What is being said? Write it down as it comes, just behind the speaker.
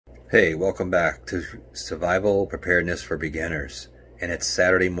Hey, welcome back to Survival Preparedness for Beginners. And it's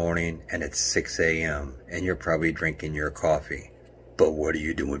Saturday morning and it's 6 a.m. and you're probably drinking your coffee. But what are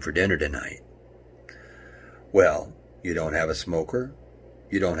you doing for dinner tonight? Well, you don't have a smoker,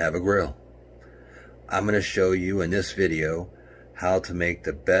 you don't have a grill. I'm going to show you in this video how to make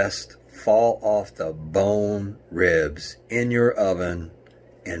the best fall off the bone ribs in your oven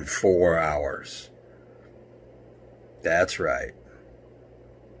in 4 hours. That's right.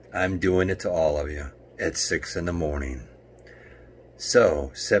 I'm doing it to all of you at 6 in the morning. So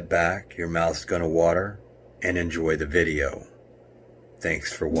sit back, your mouth's gonna water, and enjoy the video.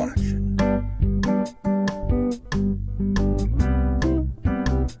 Thanks for watching.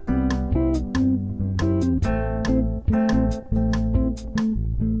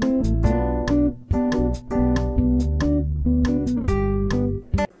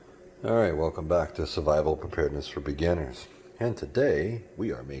 Alright, welcome back to Survival Preparedness for Beginners. And today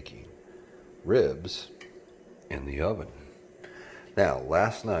we are making ribs in the oven. Now,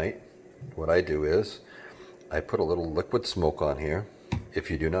 last night, what I do is I put a little liquid smoke on here.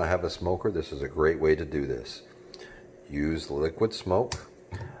 If you do not have a smoker, this is a great way to do this. Use liquid smoke.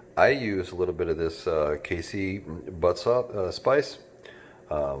 I use a little bit of this KC butt spice.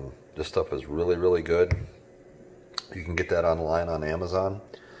 This stuff is really good. You can get that online on Amazon.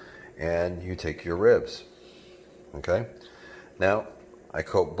 And you take your ribs. Okay? Now, I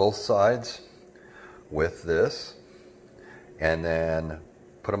coat both sides with this, and then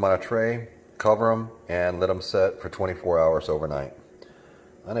put them on a tray, cover them, and let them set for 24 hours overnight.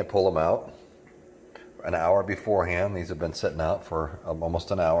 Then I pull them out an hour beforehand. These have been sitting out for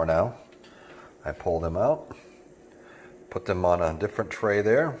almost an hour now. I pull them out, put them on a different tray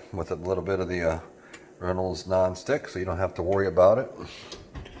there with a little bit of the Reynolds non-stick, so you don't have to worry about it.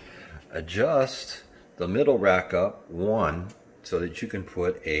 Adjust the middle rack up one so that you can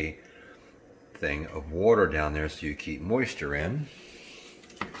put a thing of water down there so you keep moisture in.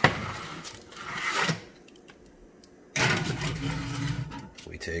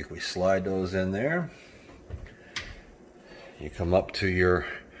 We slide those in there. You come up to your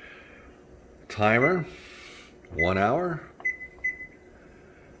timer, 1 hour,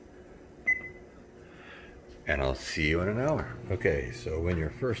 and I'll see you in an hour. Okay, so when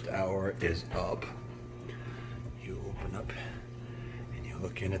your first hour is up, you open up and you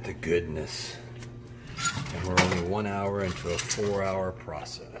look in at the goodness. And we're only 1 hour into a 4-hour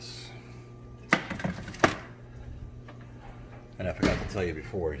process. And I forgot to tell you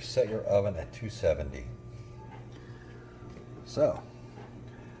before, you set your oven at 270. So,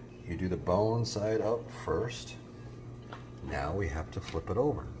 you do the bone side up first. Now we have to flip it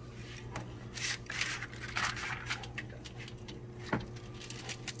over.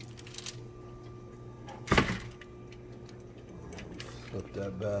 Flip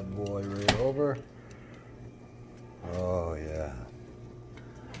that bad boy right over. Oh yeah.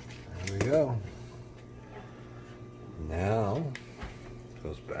 There we go. Now, it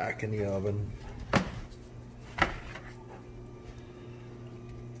goes back in the oven.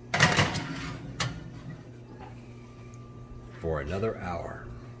 For another hour.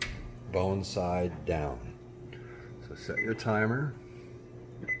 Bone side down. So set your timer.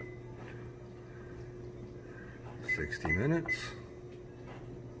 60 minutes.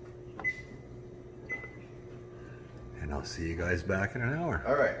 And I'll see you guys back in an hour.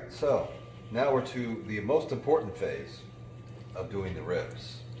 All right, so now we're to the most important phase of doing the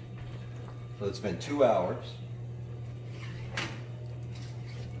ribs. So it's been 2 hours.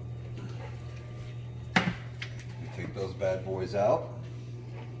 You take those bad boys out.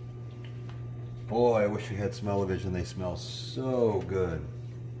 Boy, I wish we had smell-o-vision. They smell so good.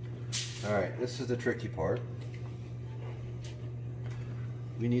 All right, this is the tricky part.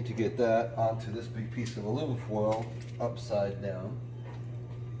 We need to get that onto this big piece of aluminum foil upside down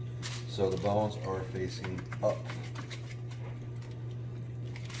so the bones are facing up.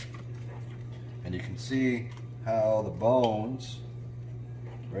 And you can see how the bones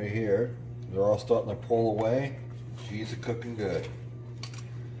right here, they're all starting to pull away. She's cooking good.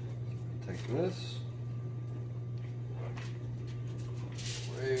 Take this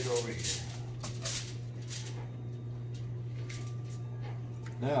right over here.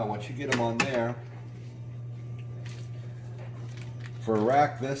 Now, once you get them on there, for a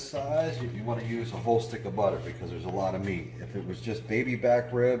rack this size, you want to use a whole stick of butter because there's a lot of meat. If it was just baby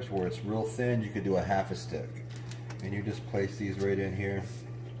back ribs where it's real thin, you could do a half a stick. And you just place these right in here.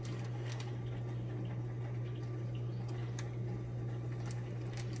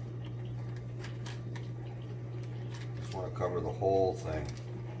 Just want to cover the whole thing.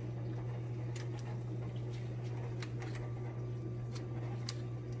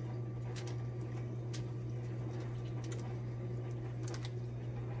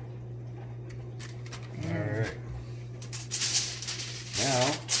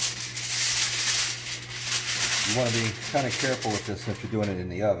 want to be kind of careful with this since you're doing it in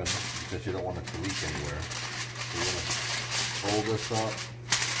the oven, because you don't want it to leak anywhere. So you're going to fold this up.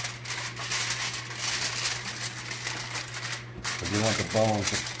 Because you want the bones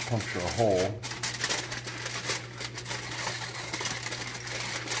to puncture a hole.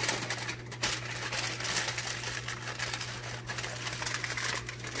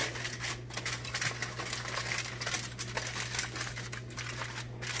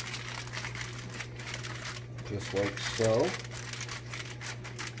 Just like so.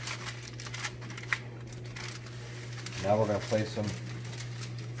 Now we're going to place them,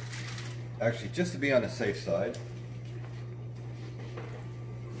 actually just to be on the safe side,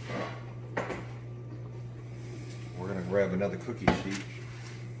 we're going to grab another cookie sheet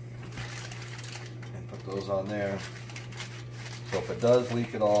and put those on there. So if it does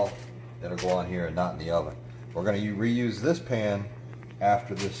leak at all, it'll go on here and not in the oven. We're going to reuse this pan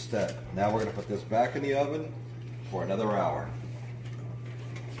after this step. Now we're going to put this back in the oven for another hour.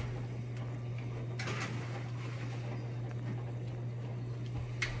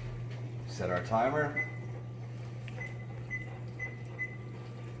 Set our timer.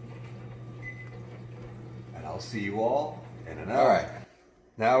 And I'll see you all in an hour. All right,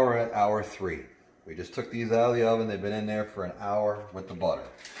 now we're at hour 3. We just took these out of the oven. They've been in there for an hour with the butter.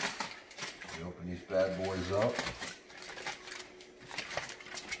 We open these bad boys up.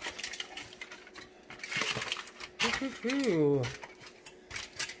 Ooh,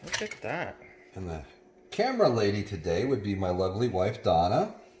 look at that. And the camera lady today would be my lovely wife,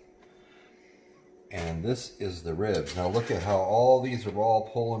 Donna. And this is the ribs. Now look at how all these are all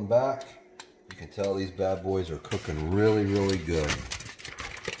pulling back. You can tell these bad boys are cooking really, really good.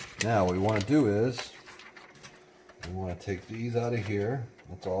 Now what we want to do is, we want to take these out of here.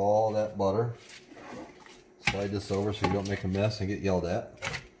 That's all that butter. Slide this over so you don't make a mess and get yelled at.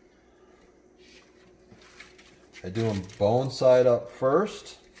 I do them bone side up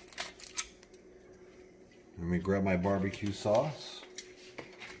first. Let me grab my barbecue sauce.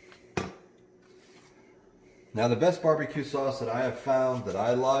 Now the best barbecue sauce that I have found that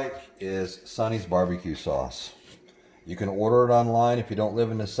I like is Sonny's barbecue sauce. You can order it online if you don't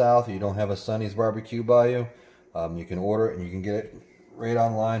live in the South or you don't have a Sonny's barbecue by you. You can order it and you can get it right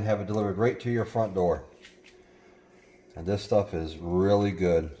online, have it delivered right to your front door. And this stuff is really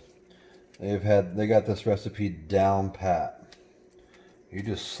good. They got this recipe down pat. You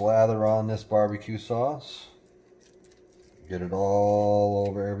just slather on this barbecue sauce. Get it all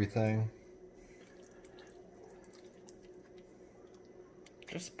over everything.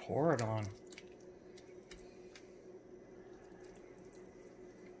 Just pour it on.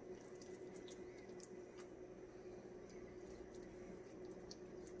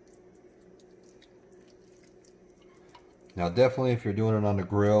 Now definitely if you're doing it on a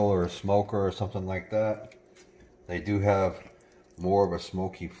grill or a smoker or something like that, they do have more of a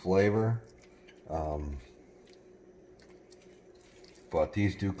smoky flavor. But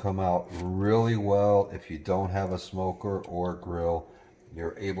these do come out really well if you don't have a smoker or a grill.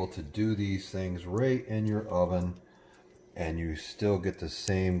 You're able to do these things right in your oven and you still get the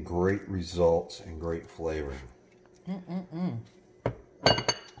same great results and great flavor.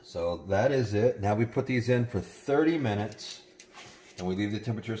 So that is it. Now we put these in for 30 minutes and we leave the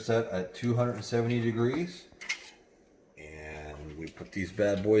temperature set at 270 degrees. And we put these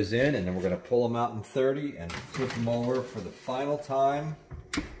bad boys in and then we're going to pull them out in 30 and flip them over for the final time.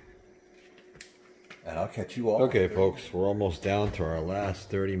 And I'll catch you all. Okay, folks, we're almost down to our last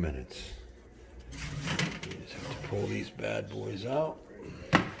 30 minutes. We just have to pull these bad boys out.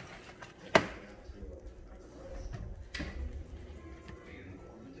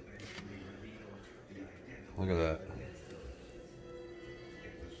 Look at that.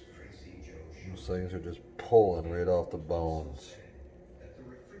 Those things are just pulling right off the bones.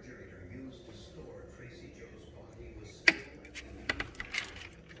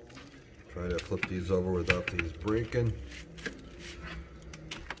 Try to flip these over without these breaking,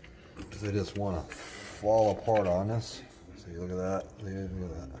 because they just want to fall apart on us. See, look at that. Look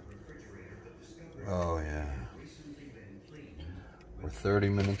at that. Oh yeah. We're 30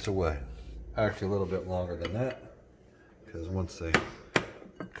 minutes away. Actually a little bit longer than that, because once they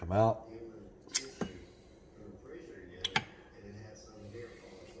come out,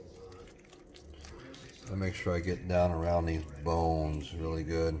 I make sure I get down around these bones really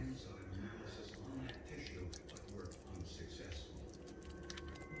good.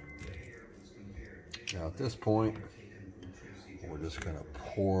 Now at this point, we're just going to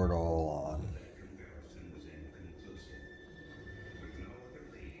pour it all on.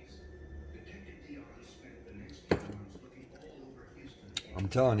 I'm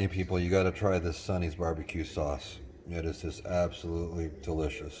telling you people, you got to try this Sonny's barbecue sauce. It is just absolutely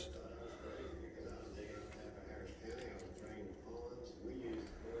delicious.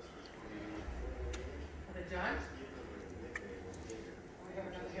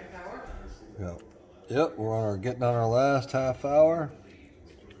 Yep, we're getting on our last half hour.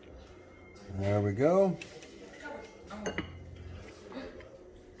 There we go.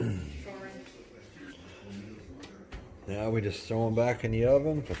 Now we just throw them back in the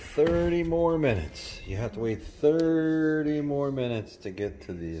oven for 30 more minutes. You have to wait 30 more minutes to get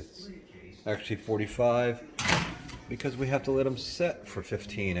to these. Actually 45, because we have to let them set for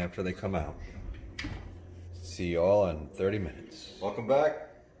 15 after they come out. See you all in 30 minutes. Welcome back.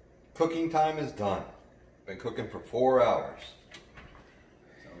 Cooking time is done. Been cooking for 4 hours.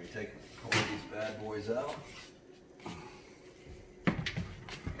 So we take all these bad boys out.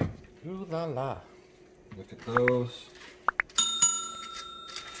 Ooh la la. Look at those.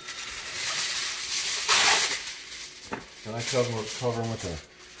 Can I cover them with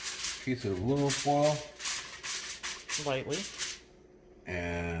a piece of aluminum foil? Lightly.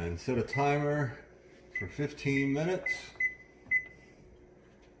 And set a timer for 15 minutes.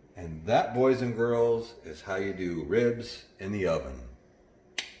 And that, boys and girls, is how you do ribs in the oven.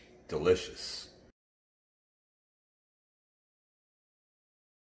 Delicious.